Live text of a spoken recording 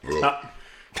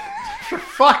For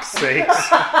fuck's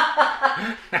sakes.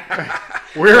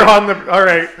 We're on the... All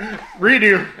right,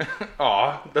 redo.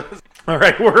 Aw. All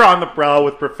right, we're on the prowl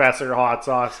with Professor Hot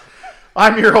Sauce.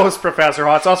 I'm your host, Professor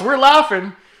Hot Sauce. We're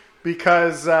laughing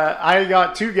because I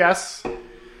got two guests.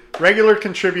 Regular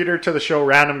contributor to the show,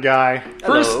 Random Guy.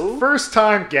 First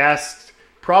time guest.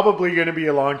 Probably going to be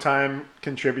a long time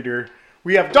contributor.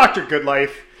 We have Dr.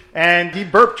 Goodlife, and he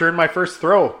burped during my first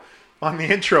throw on the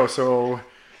intro, so...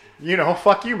 You know,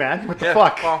 fuck you, man. What the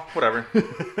fuck? Well, whatever.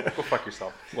 Go fuck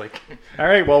yourself. All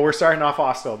right, well, we're starting off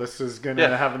hostile. This is going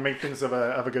to have the makings of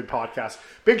a good podcast.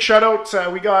 Big shout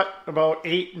out. We got about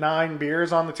 8-9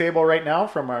 beers on the table right now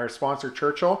from our sponsor,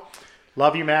 Churchill.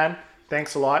 Love you, man.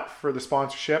 Thanks a lot for the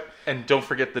sponsorship. And don't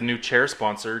forget the new chair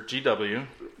sponsor, GW.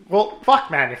 Well, fuck,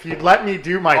 man. If you'd let me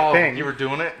do my thing. You were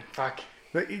doing it? Fuck.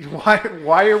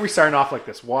 Why are we starting off like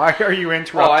this? Why are you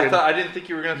interrupting? I didn't think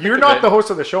you were going to. You're not the host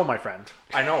of the show, my friend.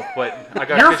 I know, but I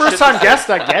got. You're a first-time guest.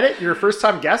 I get it. You're a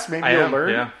first-time guest. Maybe you'll learn.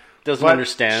 Yeah. Doesn't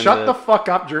understand. Shut the fuck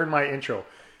up during my intro.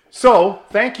 So,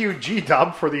 thank you,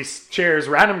 G-Dub, for these chairs.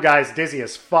 Random Guy's dizzy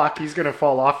as fuck. He's going to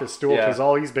fall off his stool because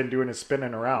all he's been doing is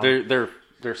spinning around.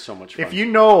 They're so much fun. If you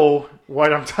know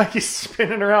what I'm talking, he's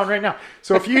spinning around right now.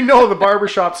 So if you know the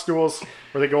barbershop stools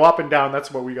where they go up and down, that's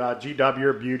what we got. G-Dub,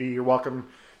 you're a beauty. You're welcome.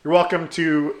 You're welcome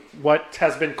to what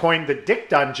has been coined the Dick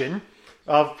Dungeon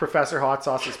of Professor Hot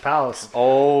Sauce's Palace.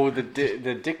 Oh, the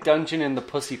Dick Dungeon and the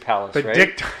Pussy Palace,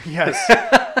 right?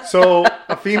 Yes. So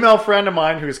a female friend of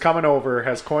mine who's coming over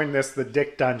has coined this the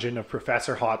Dick Dungeon of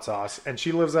Professor Hot Sauce, and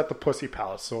she lives at the Pussy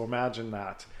Palace. So imagine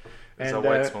that. Is that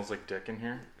why it smells like dick in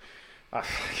here?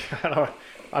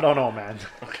 I don't know, man.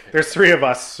 Okay. There's three of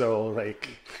us, so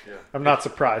I'm not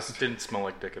surprised. It didn't smell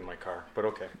like dick in my car, but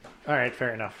okay. All right,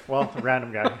 fair enough. Well,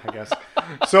 Random Guy, I guess.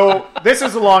 So this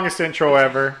is the longest intro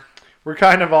ever. We're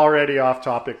kind of already off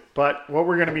topic, but what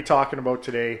we're going to be talking about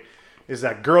today is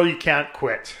that girl you can't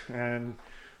quit. And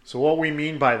so what we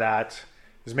mean by that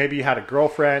is maybe you had a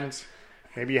girlfriend,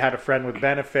 maybe you had a friend with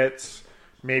benefits,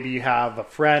 maybe you have a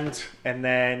friend, and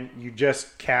then you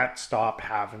just can't stop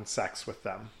having sex with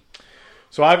them.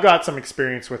 So I've got some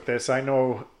experience with this. I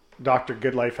know Dr.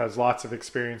 Goodlife has lots of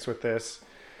experience with this.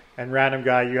 And Random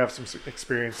Guy, you have some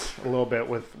experience a little bit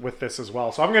with this as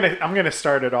well. So I'm gonna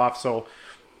start it off. So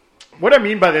what I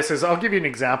mean by this is I'll give you an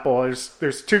example.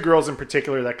 There's two girls in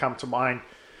particular that come to mind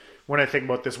when I think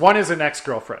about this. One is an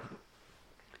ex-girlfriend.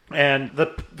 And the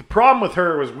problem with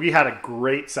her was we had a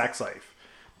great sex life.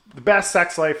 The best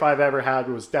sex life I've ever had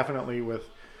was definitely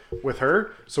with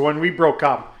her. So when we broke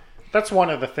up, that's one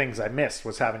of the things I missed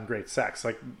was having great sex.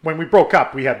 Like when we broke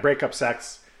up, we had breakup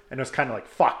sex. And it was kind of like,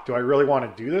 fuck, do I really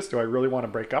want to do this? Do I really want to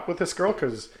break up with this girl?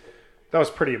 Because that was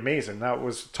pretty amazing. That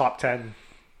was top 10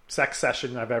 sex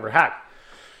session I've ever had.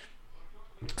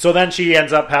 So then she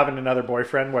ends up having another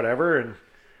boyfriend, whatever. And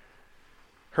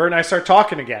her and I start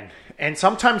talking again. And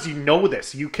sometimes you know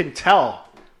this. You can tell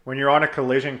when you're on a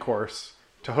collision course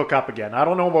to hook up again. I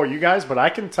don't know about you guys, but I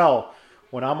can tell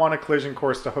when I'm on a collision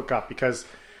course to hook up. Because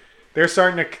they're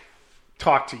starting to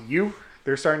talk to you.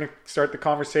 They're starting to start the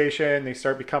conversation. They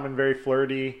start becoming very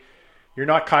flirty. You're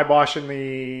not kiboshing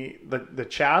the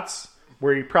chats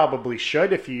where you probably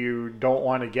should if you don't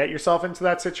want to get yourself into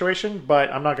that situation.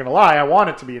 But I'm not going to lie. I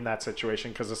wanted to be in that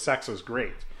situation because the sex was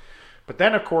great. But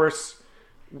then, of course,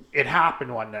 it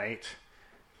happened one night.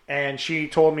 And she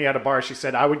told me at a bar, she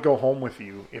said, I would go home with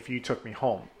you if you took me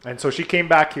home. And so she came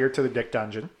back here to the Dick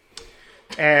Dungeon.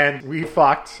 And we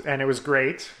fucked. And it was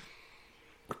great.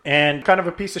 And kind of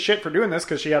a piece of shit for doing this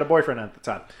because she had a boyfriend at the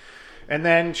time. And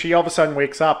then she all of a sudden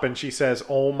wakes up and she says,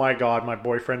 oh my God, my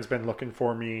boyfriend's been looking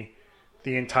for me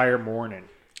the entire morning.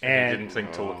 And he didn't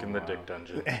think to look in the Dick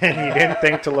Dungeon. And he didn't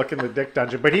think to look in the Dick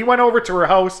Dungeon. But he went over to her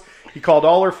house. He called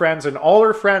all her friends. And all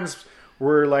her friends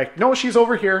were like, no, she's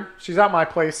over here. She's at my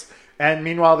place. And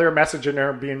meanwhile, they're messaging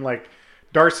her being like,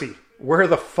 Darcy, where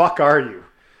the fuck are you?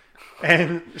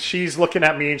 And she's looking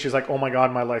at me and she's like, oh my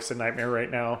God, my life's a nightmare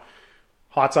right now.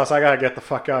 Hot Sauce, I gotta get the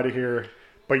fuck out of here,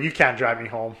 but you can't drive me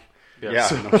home. Yeah,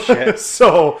 no shit.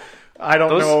 So I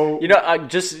don't know. You know,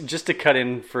 just to cut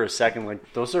in for a second,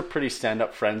 like those are pretty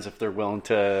stand-up friends if they're willing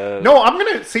to. No, I'm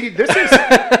gonna see. This is.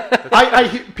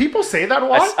 People say that a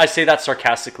lot. I say that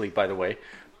sarcastically, by the way,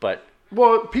 but.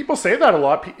 Well, people say that a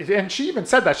lot, and she even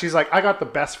said that. She's like, I got the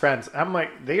best friends. I'm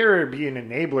like, they are being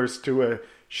enablers to a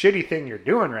shitty thing you're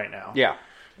doing right now. Yeah.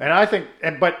 And I think,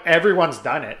 but everyone's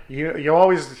done it. You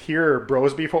always hear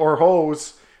bros before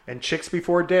hoes and chicks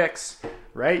before dicks,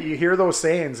 right? You hear those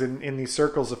sayings in these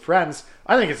circles of friends.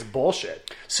 I think it's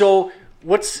bullshit. So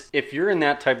if you're in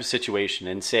that type of situation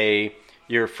and say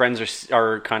your friends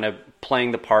are kind of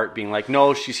playing the part, being like,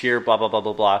 no, she's here, blah, blah, blah,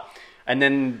 blah, blah. And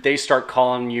then they start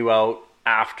calling you out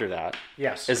after that.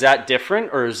 Yes. Is that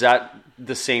different, or is that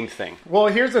the same thing? Well,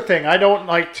 here's the thing. I don't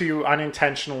like to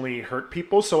unintentionally hurt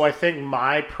people. So I think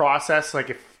my process, like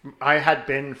if I had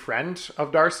been friend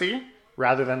of Darcy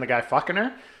rather than the guy fucking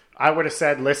her, I would have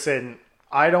said, listen,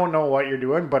 I don't know what you're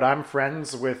doing, but I'm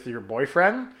friends with your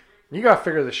boyfriend. You got to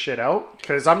figure this shit out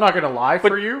because I'm not going to lie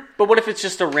for you. But what if it's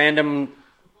just a random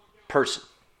person?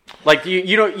 Like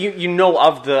you know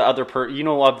of the other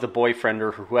of the boyfriend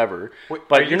or whoever,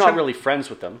 but you're not really friends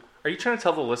with them. Are you trying to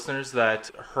tell the listeners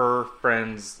that her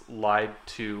friends lied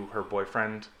to her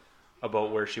boyfriend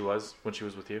about where she was when she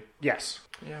was with you? Yes.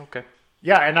 Yeah, okay.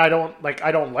 Yeah, and I don't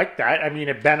like that. I mean,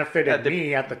 it benefited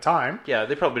me at the time. Yeah,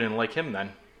 they probably didn't like him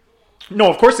then. No,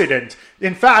 of course they didn't.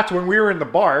 In fact, when we were in the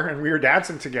bar and we were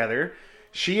dancing together,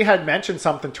 she had mentioned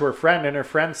something to her friend, and her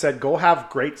friend said, go have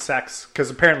great sex, because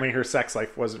apparently her sex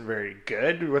life wasn't very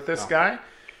good with this guy.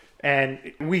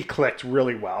 And we clicked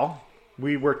really well.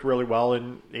 We worked really well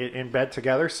in bed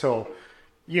together, so,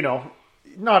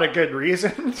 not a good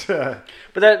reason to...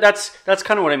 But that's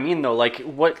kind of what I mean, though. Like,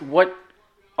 what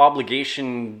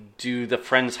obligation do the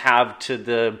friends have to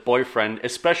the boyfriend,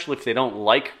 especially if they don't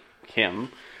like him?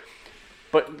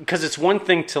 But because it's one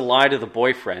thing to lie to the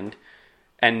boyfriend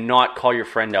and not call your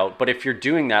friend out. But if you're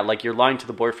doing that, like you're lying to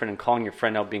the boyfriend and calling your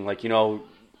friend out, being like,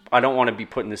 I don't want to be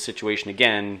put in this situation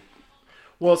again.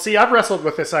 Well, see, I've wrestled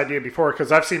with this idea before because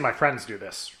I've seen my friends do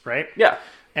this, right? Yeah.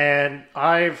 And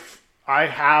I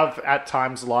have at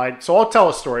times lied. So I'll tell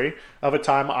a story of a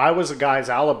time I was a guy's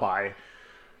alibi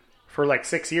for like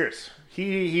 6 years.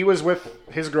 He was with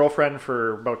his girlfriend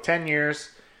for about 10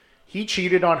 years. He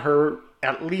cheated on her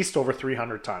at least over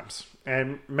 300 times.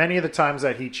 And many of the times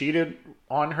that he cheated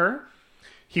on her,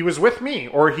 he was with me,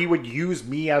 or he would use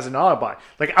me as an alibi.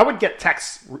 Like, I would get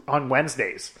texts on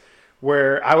Wednesdays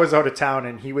where I was out of town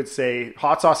and he would say,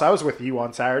 Hot Sauce, I was with you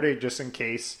on Saturday just in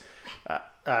case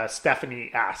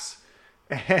Stephanie asks.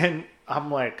 And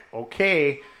I'm like,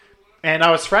 okay. And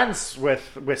I was friends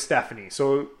with Stephanie.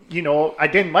 So, I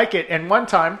didn't like it. And one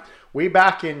time, way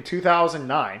back in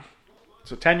 2009,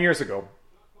 so 10 years ago,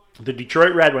 the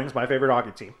Detroit Red Wings, my favorite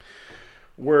hockey team,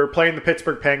 were playing the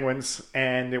Pittsburgh Penguins,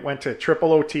 and it went to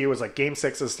triple OT. It was like Game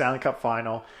 6 of the Stanley Cup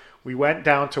Final. We went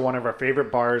down to one of our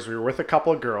favorite bars. We were with a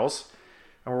couple of girls,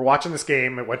 and we're watching this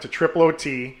game. It went to triple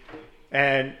OT,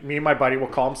 and me and my buddy, we'll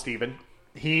call him Steven,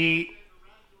 he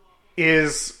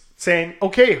is saying,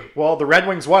 okay, well, the Red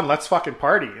Wings won. Let's fucking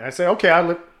party. And I say, okay, I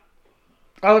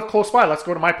live close by. Let's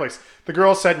go to my place. The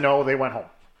girls said no. They went home.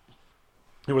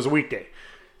 It was a weekday.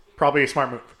 Probably a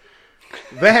smart move.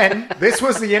 Then, this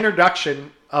was the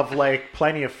introduction of like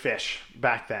Plenty of Fish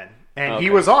back then. And he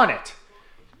was on it.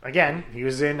 Again, he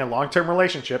was in a long-term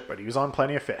relationship, but he was on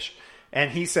Plenty of Fish.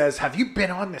 And he says, have you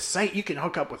been on this site? You can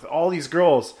hook up with all these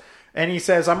girls. And he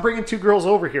says, I'm bringing 2 girls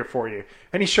over here for you.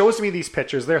 And he shows me these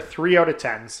pictures. They're 3 out of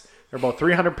 10s. They're about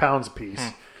 300 pounds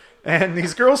apiece. And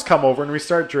these girls come over and we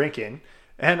start drinking.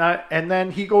 And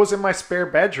then he goes in my spare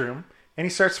bedroom and he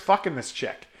starts fucking this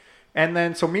chick. And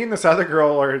then, so me and this other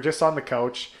girl are just on the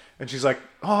couch, and she's like,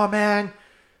 oh man,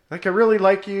 like I really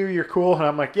like you, you're cool. And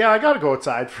I'm like, yeah, I gotta go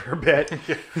outside for a bit. I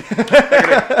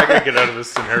gotta get out of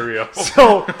this scenario.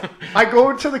 So I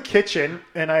go to the kitchen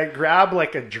and I grab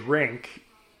like a drink,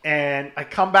 and I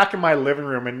come back in my living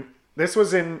room, and this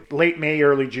was in late May,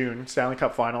 early June, Stanley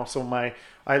Cup Final. So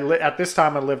at this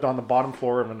time I lived on the bottom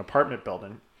floor of an apartment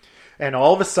building, and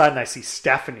all of a sudden I see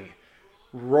Stephanie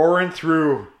roaring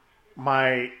through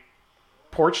my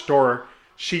porch door.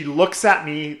 She looks at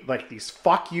me like these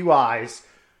fuck you eyes,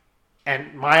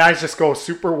 and my eyes just go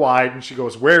super wide, and she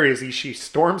goes, where is he? She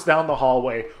storms down the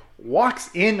hallway, walks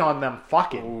in on them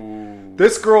fucking. Ooh.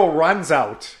 This girl runs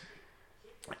out,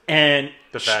 and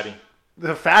the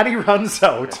fatty runs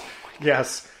out.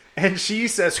 Yes. And she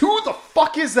says, who the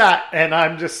fuck is that? And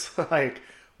I'm just like,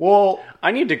 well,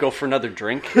 I need to go for another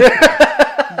drink.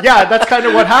 Yeah, that's kind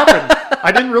of what happened.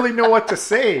 I didn't really know what to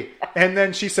say. And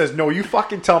then she says, no, you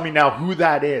fucking tell me now who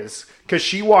that is. Because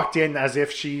she walked in as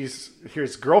if she's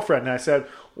his girlfriend. And I said,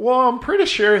 well, I'm pretty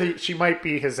sure she might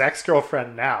be his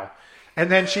ex-girlfriend now. And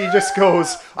then she just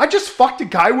goes, I just fucked a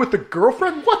guy with a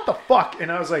girlfriend? What the fuck?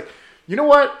 And I was like, you know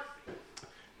what?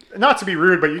 Not to be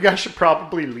rude, but you guys should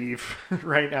probably leave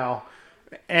right now.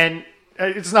 And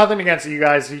it's nothing against you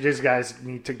guys. You just guys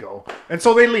need to go. And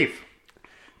so they leave.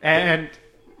 And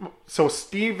so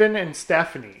Steven and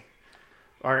Stephanie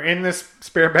are in this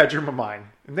spare bedroom of mine.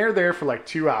 And they're there for like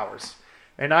 2 hours.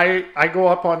 And I go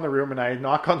up on the room and I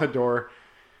knock on the door.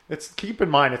 Keep in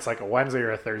mind, it's like a Wednesday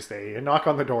or a Thursday. You knock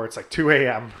on the door. It's like 2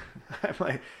 a.m. I'm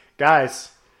like, guys,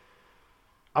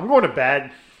 I'm going to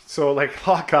bed. So, like,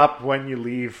 lock up when you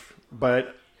leave.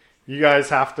 But you guys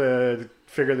have to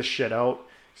figure this shit out.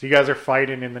 So you guys are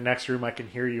fighting in the next room. I can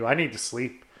hear you. I need to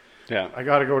sleep. Yeah. I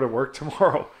got to go to work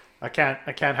tomorrow. I can't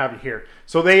have you here.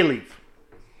 So they leave.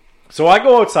 So I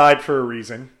go outside for a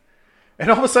reason.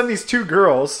 And all of a sudden, these two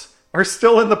girls are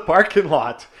still in the parking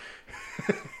lot.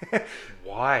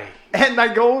 Why? And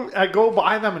I go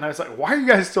by them, and I was like, why are you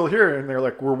guys still here? And they're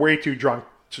like, we're way too drunk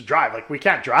to drive. Like, we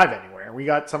can't drive anywhere. We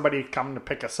got somebody coming to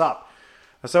pick us up.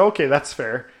 I said, okay, that's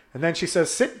fair. And then she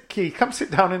says, come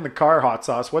sit down in the car, Hot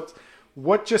Sauce.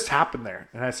 What just happened there?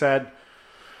 And I said,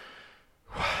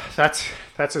 that's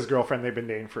his girlfriend. They've been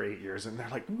dating for 8 years. And they're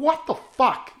like, what the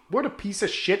fuck? What a piece of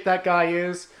shit that guy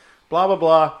is. Blah, blah,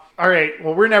 blah. All right,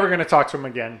 well, we're never going to talk to him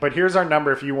again. But here's our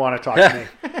number if you want to talk to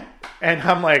me. And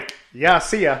I'm like, yeah,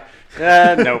 see ya.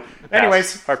 Nope.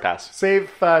 Anyways, hard pass.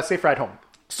 Safe ride home.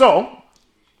 So,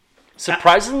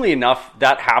 surprisingly enough,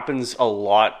 that happens a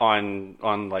lot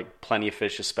on like Plenty of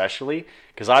Fish, especially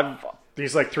because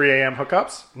these like 3 a.m.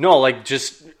 hookups. No, like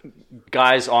just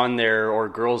guys on there or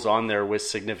girls on there with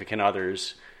significant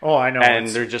others. Oh, I know, and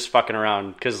they're just fucking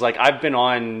around. Because like I've been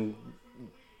on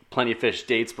Plenty of Fish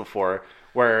dates before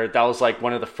where that was like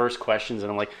one of the first questions,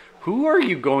 and I'm like, who are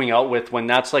you going out with when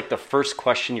that's like the first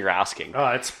question you're asking? Oh,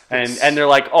 it's and they're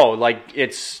like, oh, like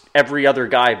it's every other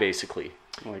guy basically.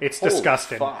 Like, it's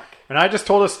disgusting. Fuck. And I just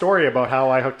told a story about how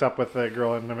I hooked up with a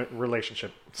girl in a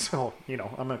relationship. So,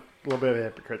 I'm a little bit of a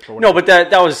hypocrite. No, but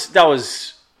that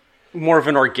was more of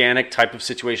an organic type of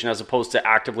situation as opposed to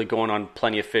actively going on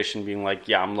Plenty of Fish and being like,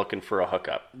 yeah, I'm looking for a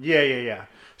hookup. Yeah.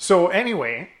 So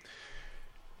anyway,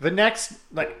 the next,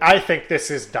 I think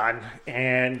this is done.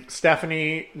 And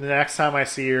Stephanie, the next time I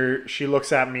see her, she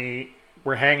looks at me,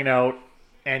 we're hanging out,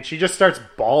 and she just starts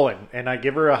bawling. And I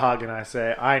give her a hug and I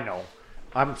say, I know.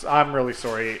 I'm really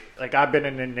sorry. Like, I've been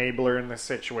an enabler in this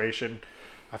situation.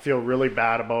 I feel really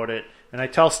bad about it. And I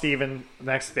tell Steven the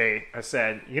next day, I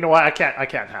said, you know what? I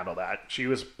can't handle that. She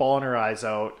was bawling her eyes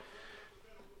out.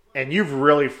 And you've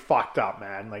really fucked up,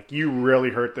 man. Like, you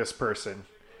really hurt this person.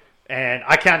 And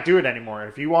I can't do it anymore.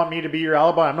 If you want me to be your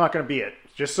alibi, I'm not going to be it.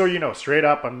 Just so you know, straight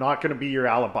up, I'm not going to be your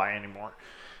alibi anymore.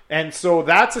 And so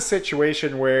that's a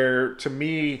situation where, to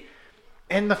me...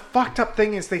 And the fucked up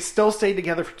thing is they still stayed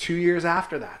together for 2 years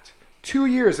after that. 2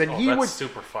 years. And that's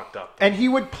super fucked up. And he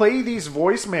would play these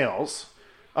voicemails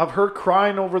of her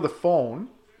crying over the phone.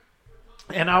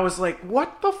 And I was like,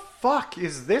 what the fuck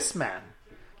is this, man?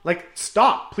 Like,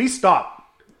 stop. Please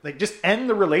stop. Like, just end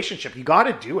the relationship. You got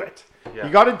to do it. Yeah.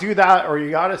 You got to do that or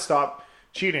you got to stop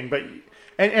cheating. But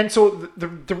and so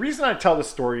the reason I tell this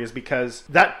story is because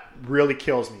that really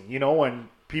kills me. When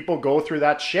people go through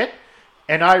that shit.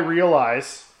 And I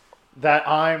realize that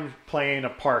I'm playing a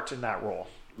part in that role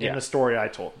in the story I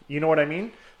told. You know what I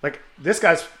mean? Like, this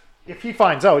guy's, if he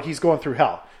finds out, he's going through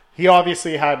hell. He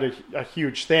obviously had a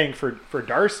huge thing for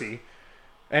Darcy.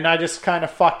 And I just kind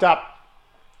of fucked up.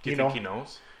 Do you think he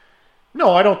knows?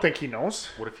 No, I don't think he knows.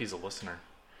 What if he's a listener?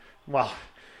 Well,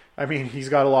 I mean, he's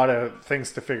got a lot of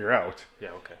things to figure out.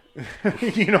 Yeah,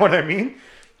 okay. You know what I mean?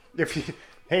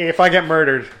 If I get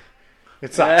murdered...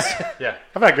 It sucks. Yeah.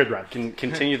 I've had a good run. Can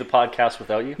continue the podcast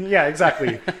without you? Yeah,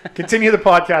 exactly. Continue the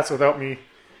podcast without me.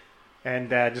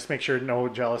 And just make sure no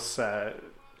jealous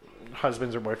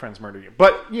husbands or boyfriends murder you.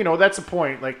 But, that's the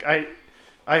point. Like,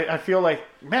 I feel like,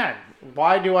 man,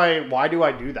 why do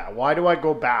I do that? Why do I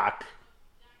go back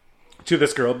to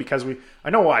this girl? Because I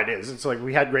know why it is. It's like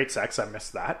we had great sex. I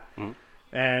missed that. Mm-hmm.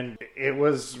 And it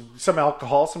was some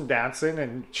alcohol, some dancing.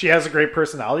 And she has a great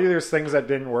personality. There's things that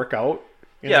didn't work out.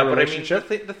 Yeah, but I mean,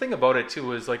 the thing about it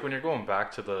too is like when you're going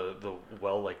back to the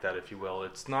well like that, if you will,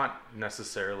 it's not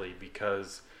necessarily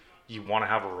because you want to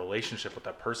have a relationship with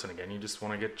that person again. You just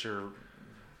want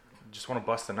to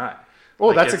bust a nut. Oh,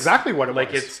 like that's exactly what it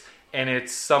was.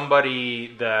 It's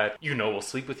somebody that will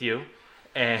sleep with you,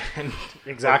 and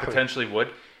exactly potentially would,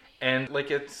 and like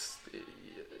it's.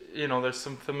 There's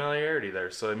some familiarity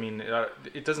there. So, I mean,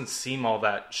 it doesn't seem all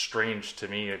that strange to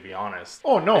me, to be honest.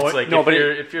 Oh, no. It's like,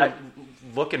 if you're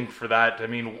looking for that, I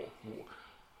mean,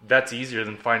 that's easier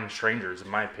than finding strangers, in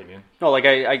my opinion. No, like,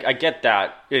 I get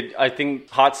that. I think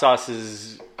Hot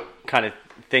Sauce's kind of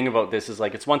thing about this is,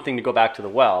 like, it's one thing to go back to the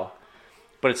well,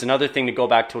 but it's another thing to go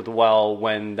back to the well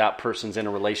when that person's in a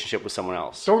relationship with someone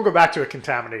else. Don't go back to a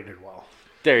contaminated well.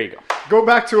 There you go. Go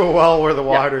back to a well where the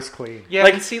water's clean. Yeah,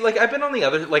 like, see, like, I've been on the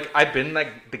other, like, I've been, like,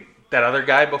 that other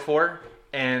guy before,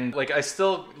 and, like, I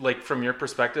still, like, from your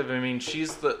perspective, I mean,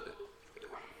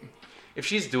 if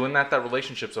she's doing that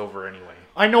relationship's over anyway.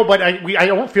 I know, but I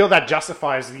don't feel that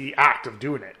justifies the act of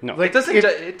doing it. No. Like,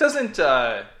 it doesn't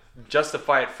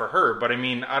justify it for her, but I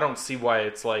mean, I don't see why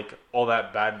it's like all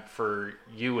that bad for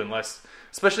you, unless,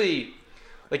 especially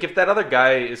like if that other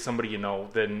guy is somebody you know,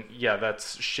 then yeah,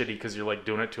 that's shitty because you're like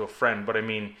doing it to a friend. But I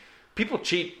mean, people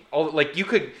cheat. Like you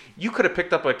could have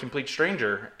picked up a complete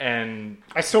stranger, and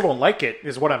I still don't like it.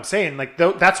 Is what I'm saying. like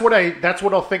that's what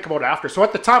I'll think about after. So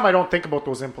at the time, I don't think about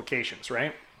those implications,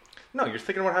 right? no, you're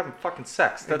thinking about having fucking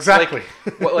sex. That's Exactly.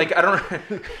 Like I don't.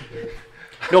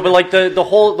 No, but like the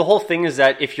whole thing is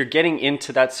that if you're getting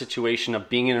into that situation of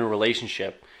being in a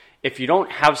relationship, if you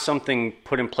don't have something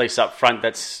put in place up front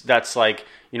that's like,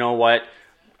 you know what,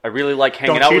 I really like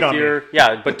hanging Don't out cheat with on you. me.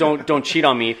 Yeah, but don't cheat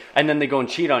on me, and then they go and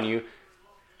cheat on you.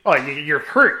 Oh, you're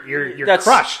hurt. You're That's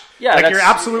crushed. Yeah, like that's, you're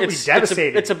absolutely it's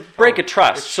devastated. It's a break of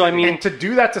trust. So I mean, and to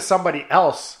do that to somebody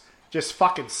else just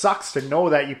fucking sucks. To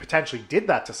know that you potentially did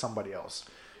that to somebody else.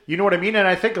 You know what I mean? And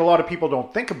I think a lot of people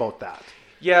don't think about that.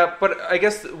 Yeah, but I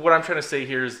guess what I'm trying to say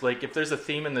here is like if there's a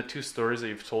theme in the two stories that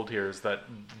you've told here is that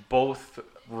both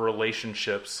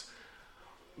relationships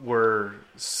were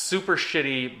super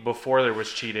shitty before there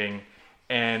was cheating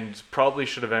and probably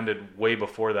should have ended way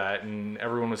before that, and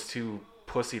everyone was too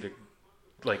pussy to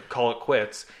like call it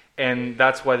quits, and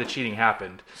that's why the cheating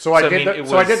happened. So I did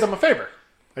them a favor.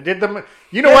 I did them.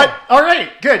 You know what? All right,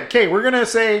 good. Okay, we're gonna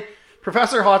say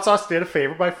Professor Hot Sauce did a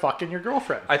favor by fucking your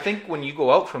girlfriend. I think when you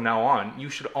go out from now on, you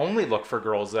should only look for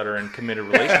girls that are in committed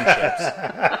relationships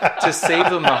to save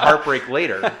them the heartbreak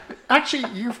later. Actually,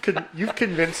 you've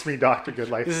convinced me, Dr.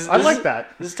 Goodlife. I like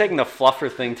that. This is taking the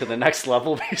fluffer thing to the next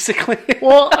level, basically.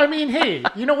 Well, I mean, hey,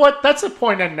 you know what? That's a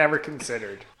point I never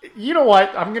considered. You know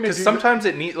what? I'm gonna do. Sometimes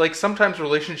sometimes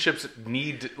relationships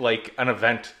need like an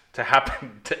event to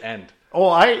happen to end. Oh,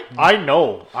 I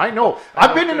know.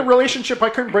 I've been in a relationship. I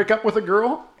couldn't break up with a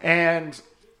girl, and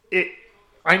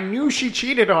I knew she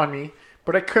cheated on me,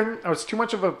 but I couldn't. I was too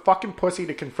much of a fucking pussy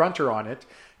to confront her on it,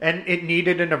 and it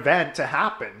needed an event to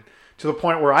happen to the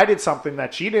point where I did something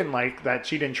that she didn't like, that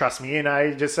she didn't trust me, and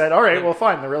I just said, "All right, well,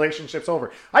 fine. The relationship's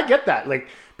over." I get that. Like,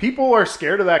 people are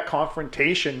scared of that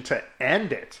confrontation to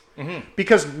end it.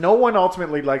 Because no one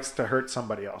ultimately likes to hurt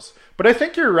somebody else. But I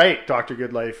think you're right, Dr.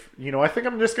 Goodlife. You know, I think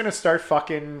I'm just going to start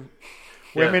fucking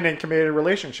women in committed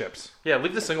relationships. Yeah,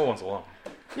 leave the single ones alone.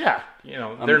 Yeah. You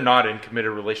know, they're not in committed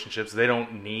relationships. They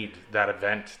don't need that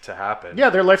event to happen.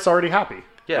 Yeah, their life's already happy.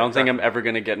 Yeah, I don't think I'm ever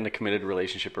going to get in a committed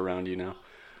relationship around you now.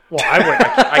 Well, I would.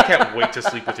 I can't wait to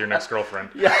sleep with your next girlfriend.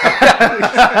 Yeah.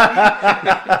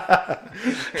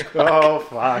 Oh,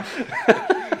 fuck.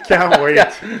 Can't wait.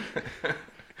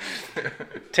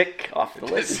 Tick off the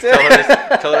list.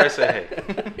 tell her I say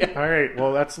hey. All right,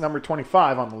 well, that's number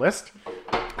 25 on the list.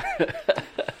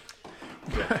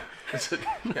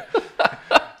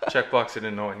 Checkbox I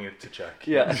didn't know I needed to check.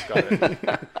 Yeah. Got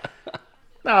it.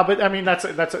 No, but I mean, that's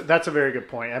a very good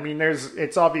point. I mean,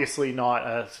 it's obviously not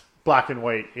a black and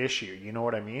white issue. You know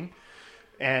what I mean?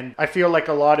 And I feel like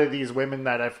a lot of these women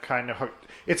that I've kind of hooked.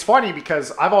 It's funny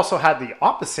because I've also had the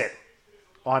opposite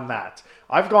on that.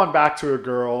 I've gone back to a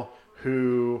girl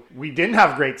who we didn't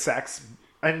have great sex,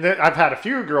 and I've had a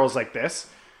few girls like this,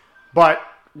 but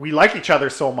we like each other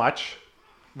so much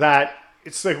that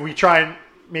it's like we try and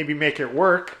maybe make it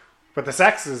work, but the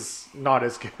sex is not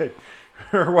as good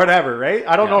or whatever, right?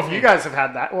 I don't know if you guys have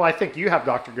had that. Well, I think you have,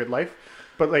 Dr. Goodlife,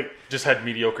 but like just had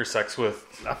mediocre sex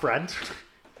with a friend.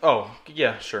 Oh,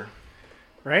 yeah, sure.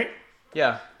 Right?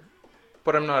 Yeah.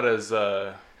 But I'm not as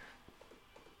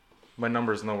my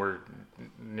number's nowhere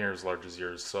near as large as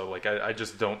yours, so like I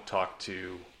just don't talk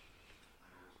to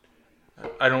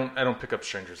I don't pick up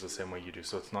strangers the same way you do,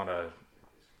 so it's not a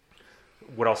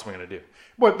what else am I going to do?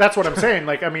 Well, that's what I'm saying.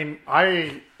 Like, I mean,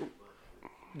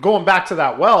 going back to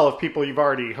that well of people you've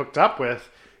already hooked up with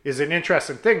is an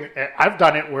interesting thing. I've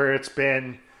done it where it's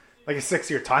been like a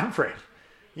 6-year time frame.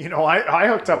 You know, I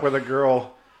hooked up with a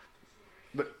girl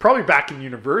probably back in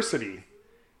university,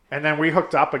 and then we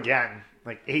hooked up again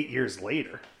like 8 years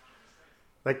later.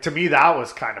 Like, to me, that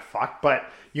was kind of fucked. But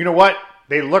you know what?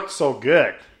 They looked so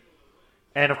good.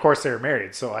 And, of course, they were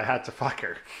married, so I had to fuck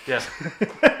her. Yeah.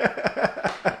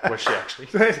 Was she actually?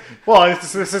 Well,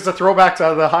 this is a throwback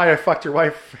to the "Hi, I fucked your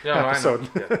wife" episode.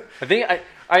 Yeah. I think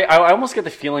I almost get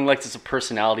the feeling like it's a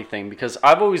personality thing, because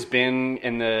I've always been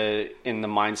in the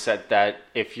mindset that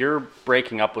if you're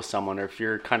breaking up with someone, or if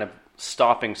you're kind of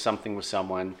stopping something with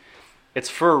someone, it's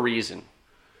for a reason.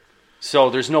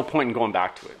 So there's no point in going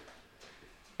back to it.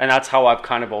 And that's how I've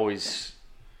kind of always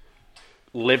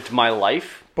lived my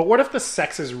life. But what if the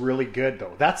sex is really good,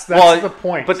 though? That's the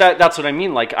point. But that's what I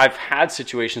mean. Like, I've had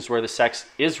situations where the sex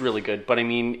is really good, but I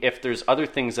mean, if there's other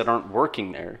things that aren't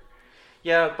working there.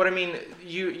 Yeah, but I mean,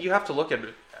 you have to look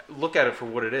at it for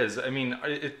what it is. I mean,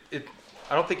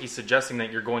 I don't think he's suggesting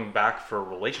that you're going back for a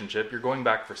relationship. You're going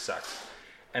back for sex.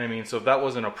 And I mean, so if that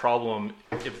wasn't a problem,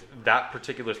 if that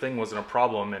particular thing wasn't a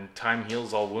problem and time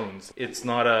heals all wounds, it's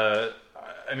not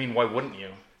I mean, why wouldn't you?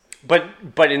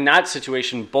 But in that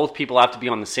situation, both people have to be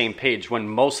on the same page when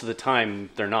most of the time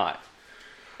they're not.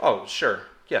 Oh, sure.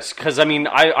 Yes. Because I mean,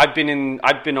 I've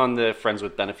been on the friends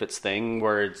with benefits thing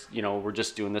where it's, we're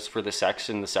just doing this for the sex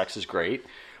and the sex is great,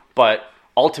 but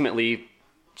ultimately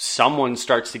someone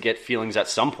starts to get feelings at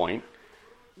some point.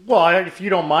 Well, if you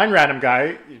don't mind, random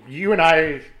guy, you and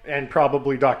I and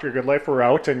probably Dr. Goodlife were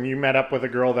out, and you met up with a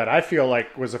girl that I feel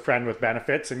like was a friend with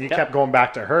benefits, and you kept going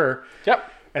back to her.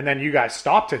 Yep. And then you guys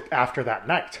stopped it after that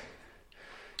night.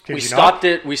 We stopped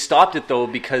it though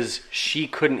because she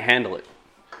couldn't handle it.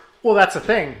 Well, that's the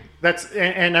thing.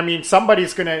 And I mean,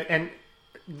 somebody's gonna, and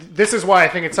this is why I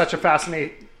think it's such a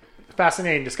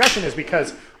fascinating discussion, is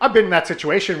because I've been in that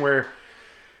situation where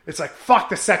it's like, fuck,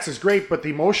 the sex is great, but the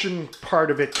emotion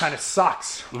part of it kind of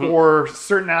sucks. Mm-hmm. Or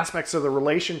certain aspects of the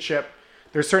relationship,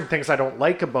 there's certain things I don't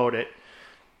like about it.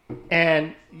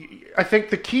 And I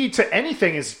think the key to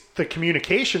anything is the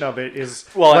communication of it is,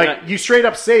 you straight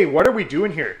up say, what are we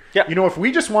doing here? Yeah. If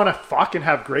we just want to fucking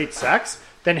have great sex,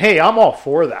 then hey, I'm all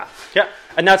for that. Yeah.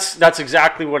 And that's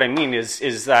exactly what I mean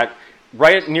is that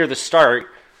right near the start,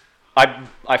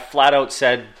 I flat out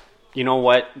said, you know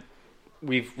what,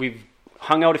 we've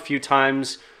hung out a few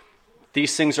times.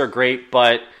 These things are great,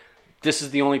 but this is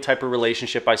the only type of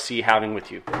relationship I see having with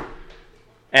you.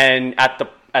 And at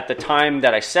the time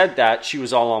that I said that, she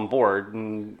was all on board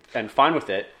and fine with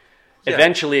it. Yeah.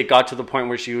 Eventually, it got to the point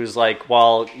where she was like,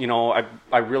 well,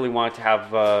 I really wanted to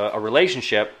have a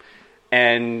relationship.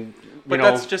 And but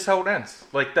that's just how it ends.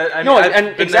 Like that. I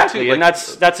mean, exactly, and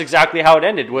that's exactly how it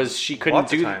ended. Was she couldn't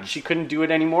do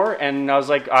it anymore, and I was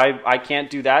like, I can't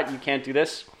do that. You can't do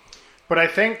this. But I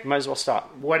think might as well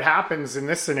stop. What happens in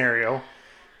this scenario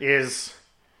is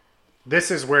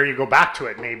this is where you go back to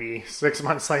it. Maybe 6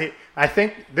 months late. I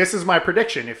think this is my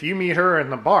prediction. If you meet her in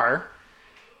the bar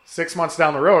 6 months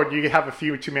down the road, you have a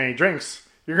few too many drinks,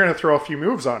 you're going to throw a few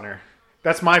moves on her.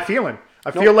 That's my feeling.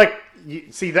 I feel like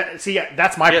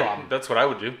that's my problem. That's what I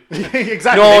would do.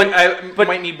 Exactly. No, I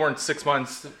might need more than 6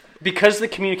 months because the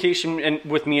communication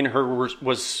with me and her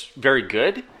was very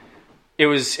good. It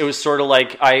was sort of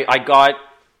like I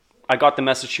got the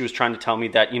message she was trying to tell me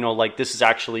that this is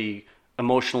actually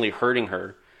emotionally hurting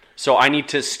her. So I need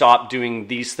to stop doing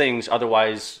these things,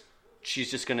 otherwise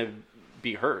she's just going to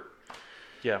be hurt.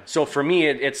 Yeah. So for me,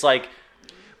 it's like.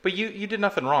 But you did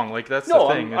nothing wrong. Like that's no,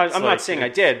 the thing. I'm not saying I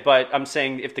did, but I'm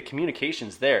saying if the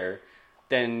communication's there,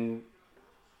 then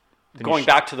going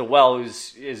back to the well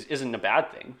isn't a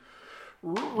bad thing.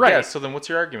 Right. Yeah, so then what's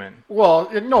your argument? Well,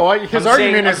 no, his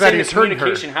argument is that he's hurting her.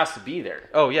 Communication has to be there.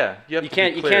 Oh yeah, you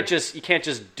can't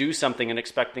just do something and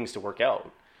expect things to work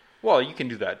out. Well, you can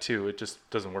do that too. It just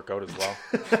doesn't work out as well.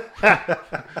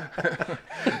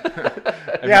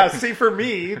 Yeah, see, for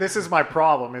me, this is my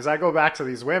problem. Is I go back to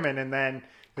these women and then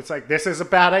it's like, this is a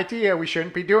bad idea. We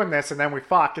shouldn't be doing this. And then we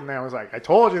fuck. And then I was like, I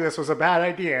told you this was a bad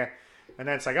idea. And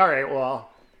then it's like, all right, well,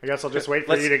 I guess I'll just wait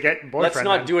for you to get boyfriend. Let's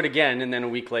not do it again. And then a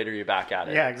week later, you're back at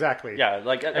it. Yeah, exactly. Yeah,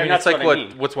 like I mean, that's like what I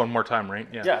mean. What's one more time, right?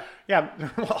 Yeah.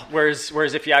 Well, whereas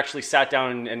if you actually sat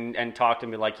down and talked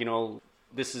and be like,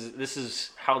 this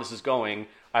is how this is going.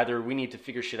 Either we need to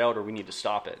figure shit out or we need to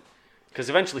stop it. Because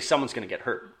eventually someone's going to get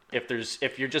hurt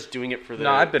if you're just doing it for the.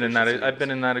 No, I've been in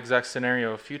that exact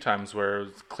scenario a few times where it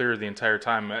was clear the entire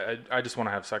time. I just want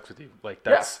to have sex with you. Like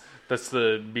that's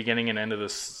the beginning and end of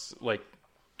this. Like,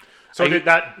 so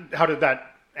how did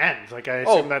that end? Like I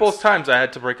assume both times I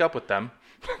had to break up with them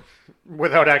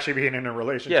without actually being in a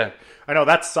relationship. Yeah, I know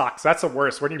that sucks. That's the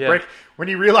worst when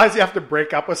you realize you have to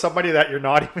break up with somebody that you're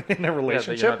not even in a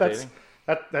relationship.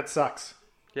 That sucks.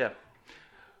 Yeah,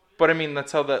 but I mean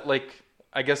that's how that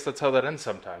I guess that's how that ends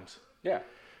sometimes.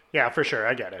 Yeah, for sure.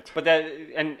 I get it. But that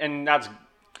and that's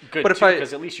good too,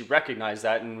 because at least you recognize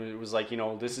that, and it was like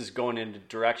this is going in a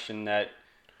direction that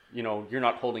you're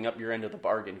not holding up your end of the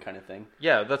bargain, kind of thing.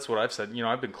 Yeah, that's what I've said.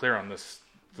 I've been clear on this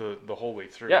the whole way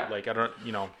through. Yeah. Like I don't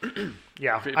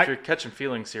yeah. If you're catching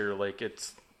feelings here,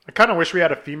 it's. I kind of wish we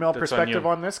had a female perspective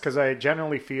on this, because I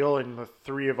generally feel in the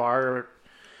three of our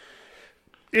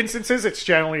instances, it's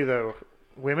generally the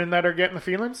women that are getting the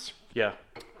feelings. Yeah.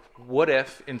 What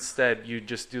if instead you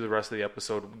just do the rest of the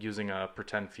episode using a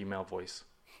pretend female voice?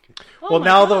 Well,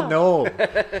 now they'll know.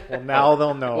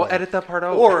 They'll know. We'll edit that part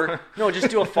out. Or no, just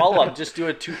do a follow up. Just do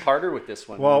a 2-parter with this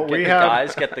one. Well, get the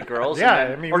guys, get the girls.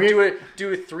 Yeah, do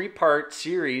a 3-part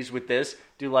series with this.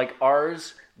 Do like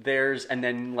ours, theirs, and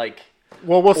then like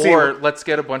Well, we'll see. Or let's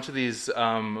get a bunch of these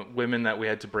women that we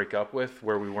had to break up with,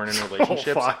 where we weren't in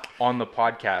relationships, fuck. on the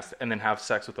podcast, and then have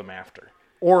sex with them after.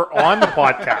 Or on the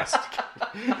podcast.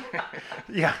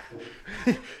 Yeah.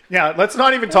 Yeah, let's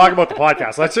not even talk about the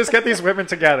podcast. Let's just get these women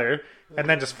together and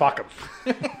then just fuck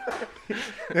them.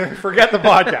 Forget the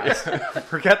podcast.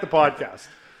 Forget the podcast.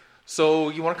 So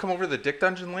you want to come over to the Dick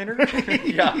Dungeon later?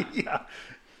 Yeah.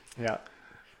 Yeah.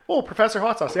 Oh, Professor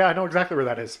Hot Sauce. Yeah, I know exactly where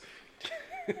that is.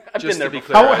 I've Just been there to be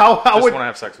before. clear, How I just would- want to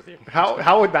have sex with you.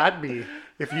 How would that be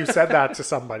if you said that to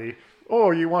somebody?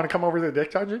 Oh, you want to come over to the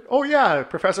Dick Dungeon? Oh, yeah,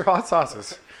 Professor Hot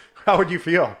Sauces. How would you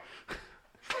feel?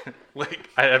 Like,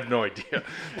 I have no idea.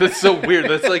 That's so weird.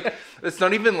 That's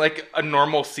not even like a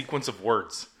normal sequence of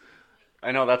words.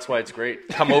 I know, that's why it's great.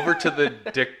 Come over to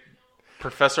the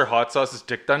Professor Hot Sauce's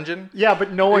Dick Dungeon. Yeah,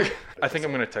 but no one... I think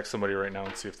I'm going to text somebody right now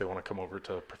and see if they want to come over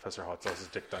to Professor Hot Sauce's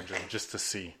Dick Dungeon just to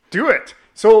see. Do it.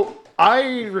 So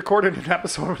I recorded an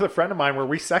episode with a friend of mine where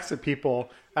we sexted people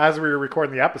as we were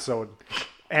recording the episode.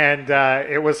 And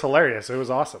it was hilarious. It was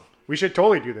awesome. We should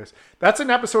totally do this. That's an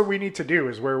episode we need to do,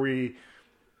 is where we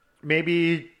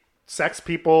maybe sex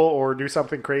people or do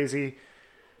something crazy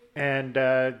and,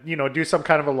 do some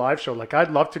kind of a live show. Like,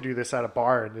 I'd love to do this at a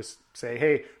bar and just say,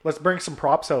 hey, let's bring some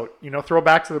props out. Throw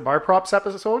back to the bar props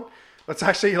episode. Let's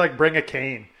actually, bring a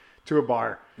cane to a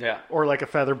bar. Yeah. Or, a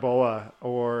feather boa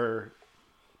or,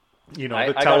 the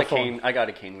I telephone. got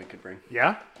a cane we could bring.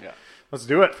 Yeah? Yeah. Let's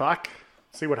do it. Fuck.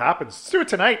 See what happens. Let's do it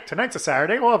tonight. Tonight's a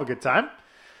Saturday. We'll have a good time.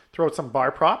 Throw out some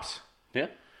bar props. Yeah.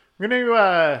 I'm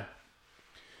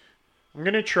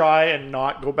gonna try and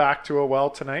not go back to a well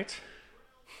tonight,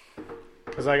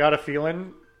 because I got a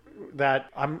feeling that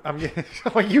I'm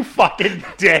oh, you fucking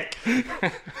dick.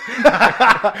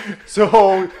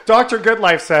 So Dr.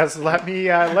 Goodlife says, let me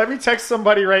text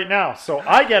somebody right now. So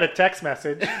I get a text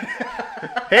message.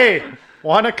 Hey,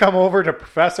 want to come over to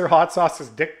Professor Hot Sauce's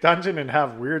Dick Dungeon and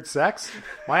have weird sex?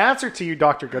 My answer to you,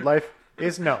 Dr. Goodlife,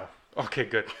 is no. Okay,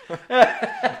 good.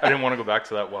 I didn't want to go back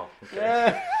to that well.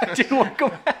 Okay. I didn't want to go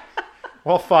back.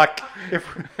 Well, fuck.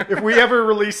 If we ever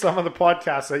release some of the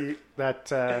podcasts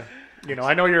that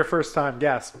I know you're a first time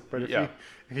guest, but if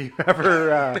you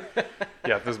ever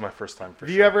Yeah, this is my first time for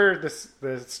if sure. you ever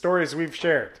the stories we've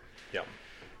shared, Yeah.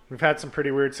 we've had some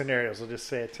pretty weird scenarios. I'll just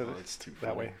say it It's too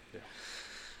that funny. way. Yeah.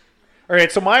 All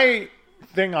right. So my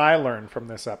thing I learned from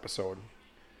this episode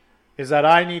is that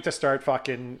I need to start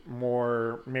fucking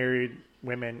more married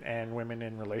women and women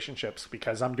in relationships,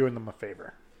 because I'm doing them a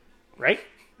favor. Right?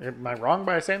 Am I wrong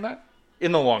by saying that?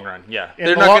 In the long run, yeah. In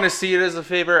They're the not lo- going to see it as a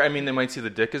favor. I mean, they might see the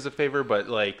dick as a favor, but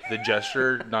the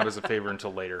gesture not as a favor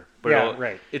until later. But Yeah,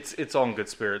 right. It's all in good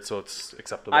spirit, so it's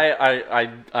acceptable. I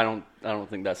don't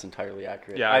think that's entirely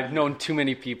accurate. Yeah. I've known too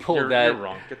many people you're that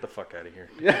wrong. Get the fuck out of here.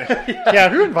 Yeah.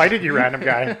 Who invited you, random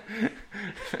guy?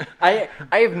 I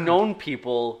have known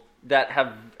people that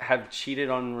have cheated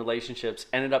on relationships,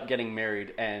 ended up getting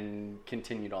married, and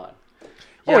continued on.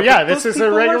 Oh yeah, but this those is a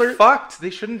people are regular. fucked.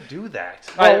 They shouldn't do that.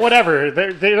 Well, whatever.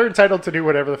 They're entitled to do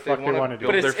whatever the fuck they wanna want to do.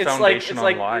 build But their it's like foundation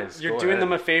on lies. you're Go doing ahead.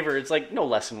 them a favor. It's like no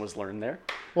lesson was learned there.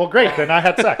 Well, great. Then I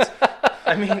had sex.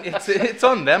 I mean, it's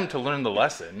on them to learn the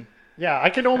lesson. Yeah, I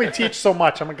can only teach so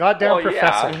much. I'm a goddamn Well, yeah.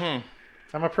 professor.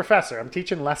 I'm a professor. I'm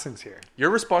teaching lessons here.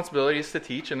 Your responsibility is to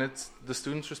teach, and it's the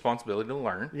student's responsibility to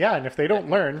learn. Yeah, and if they don't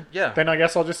learn, Yeah. then I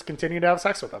guess I'll just continue to have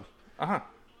sex with them. Uh-huh.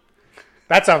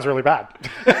 That sounds really bad.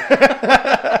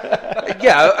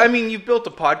 Yeah, I mean, you've built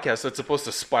a podcast that's supposed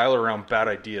to spiral around bad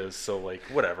ideas, so,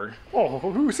 whatever. Oh,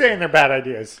 who's saying they're bad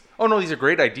ideas? Oh, no, these are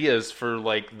great ideas for,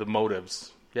 the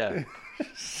motives. Yeah.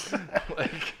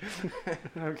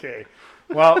 Okay.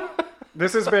 Well,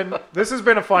 this has been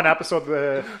a fun episode.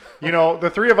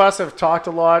 The three of us have talked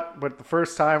a lot, but the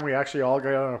first time we actually all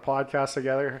got on a podcast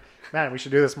together, man, we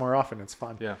should do this more often. It's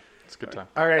fun. Yeah, it's a good time.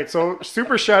 All right, so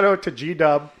super shout out to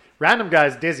G-Dub. Random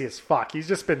guy's dizzy as fuck. He's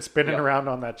just been spinning around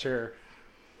on that chair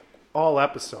all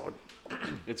episode.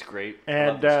 It's great.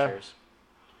 And, Love those chairs.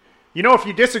 If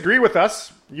you disagree with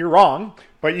us, you're wrong.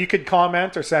 But you could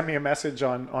comment or send me a message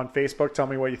on Facebook. Tell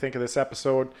me what you think of this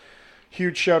episode.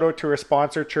 Huge shout out to our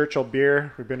sponsor, Churchill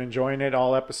Beer. We've been enjoying it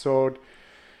all episode.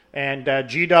 And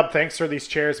G-Dub, thanks for these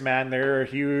chairs, man. They're a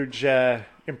huge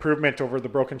improvement over the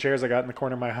broken chairs I got in the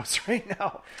corner of my house right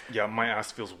now. Yeah, my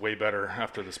ass feels way better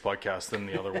after this podcast than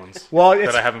the other ones Well,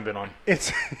 that I haven't been on.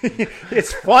 It's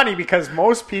it's funny because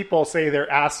most people say their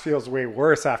ass feels way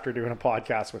worse after doing a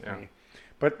podcast with me.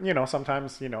 But,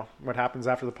 sometimes, what happens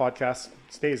after the podcast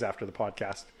stays after the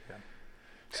podcast. Yeah.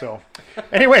 So,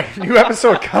 anyway, new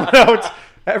episode coming out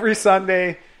every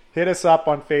Sunday. Hit us up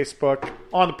on Facebook,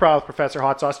 on the Proud with Professor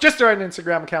Hot Sauce. Just started an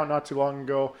Instagram account not too long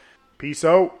ago. Peace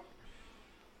out.